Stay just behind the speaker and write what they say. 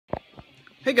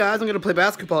Hey guys, I'm gonna play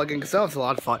basketball again because that was a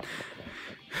lot of fun.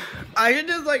 I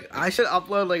should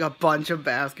upload like a bunch of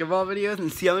basketball videos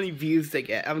and see how many views they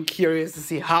get. I'm curious to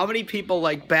see how many people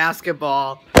like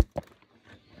basketball.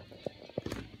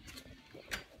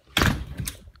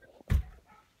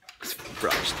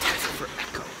 Brush test for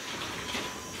echo.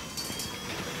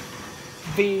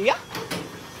 Via.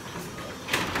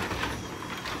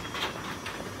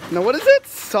 Now what is it?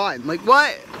 Sun. Like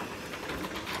what?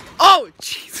 Oh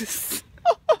Jesus.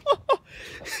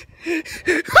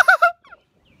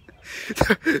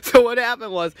 So what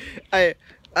happened was I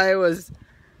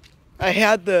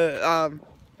had the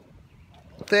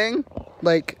thing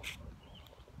like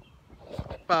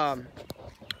the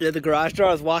garage door.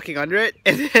 I was walking under it,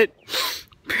 and then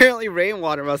apparently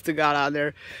rainwater must have got on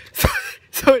there,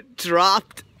 so it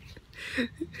dropped.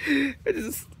 I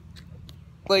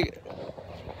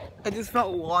just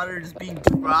felt water just being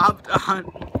dropped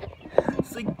on.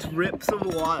 It's like drips of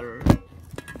water.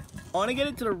 I want to get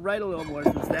it to the right a little more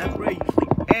since that's where I usually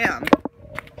am.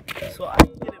 So I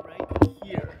get it right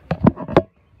here.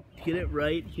 Get it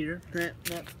right here.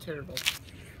 That's terrible.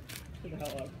 What the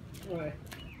hell up? Okay.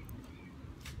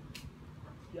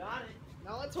 Got it.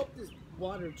 Now let's hope this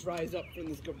water dries up from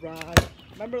this garage.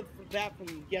 Remember that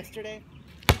from yesterday?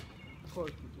 Of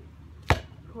course you do.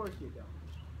 Of course you don't.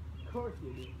 Of course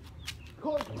you do. Of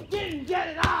course you didn't get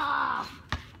it off!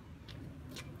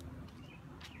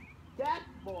 That's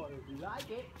more if you like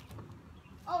it.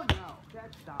 Oh no,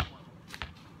 that's not one.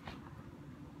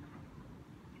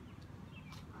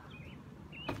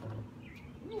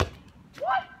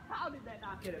 What? How did that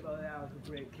not get it? Oh, that was a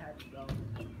great catch though.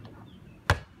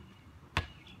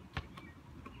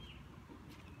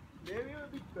 Maybe it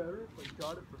would be better if I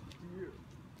got it from here.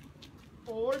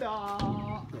 Or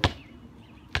not.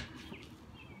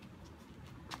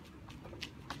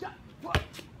 What?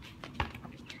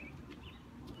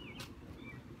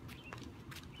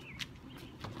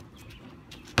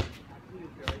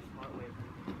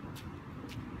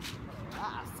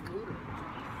 Scooter.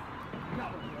 That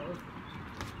one goes.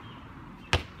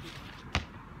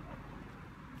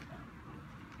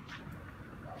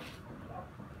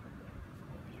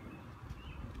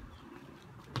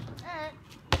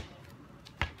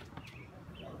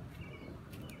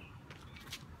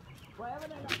 Why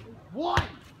haven't I got one?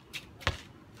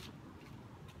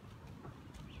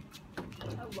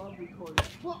 I love recording.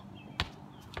 Whoa.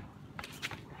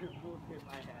 Bullshit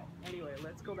my head. Anyway,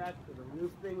 let's go back to the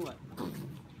roof thing. What?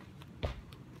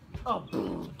 Oh.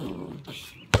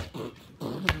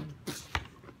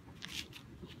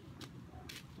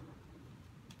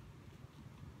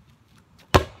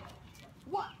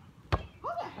 What?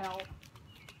 How the hell?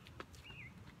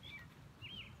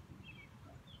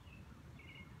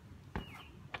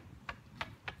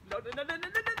 No.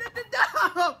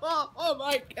 Oh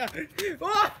my god.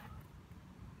 What?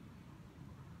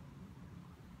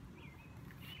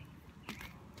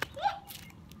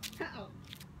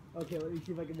 Okay, let me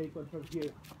see if I can make one from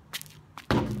here.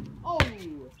 Oh!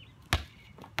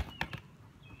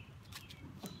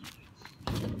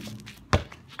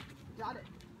 Got it.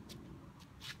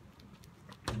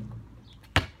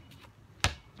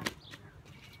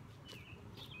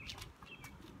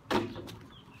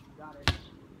 Got it.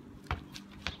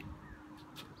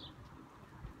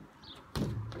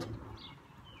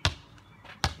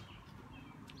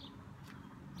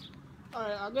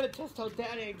 Alright, I'm gonna test out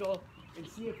that angle and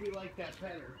see if we like that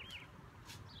better.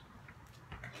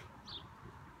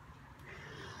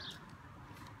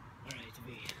 Alright,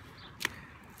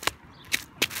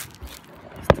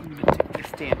 I'm gonna take this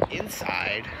stand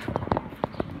inside.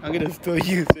 I'm gonna still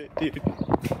use it, dude.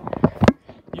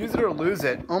 Use it or lose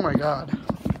it. Oh my god.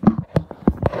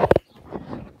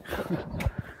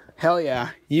 Hell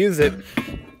yeah, use it.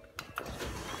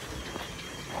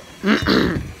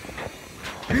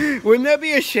 Wouldn't that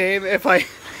be a shame if I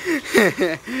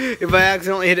if I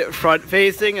accidentally hit it front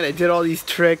facing and I did all these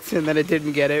tricks and then I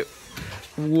didn't get it?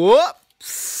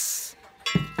 Whoops.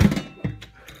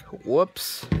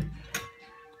 Whoops.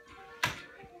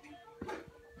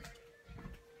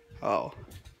 Oh.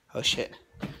 Oh shit.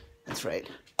 That's right.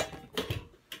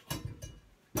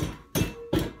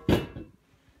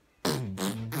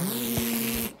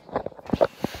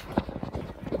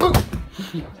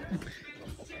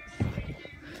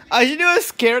 I should do a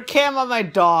scare cam on my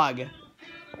dog.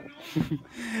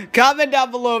 Comment down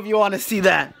below if you want to see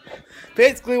that.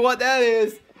 Basically what that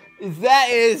is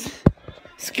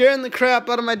scaring the crap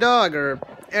out of my dog or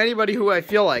anybody who I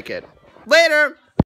feel like it. Later!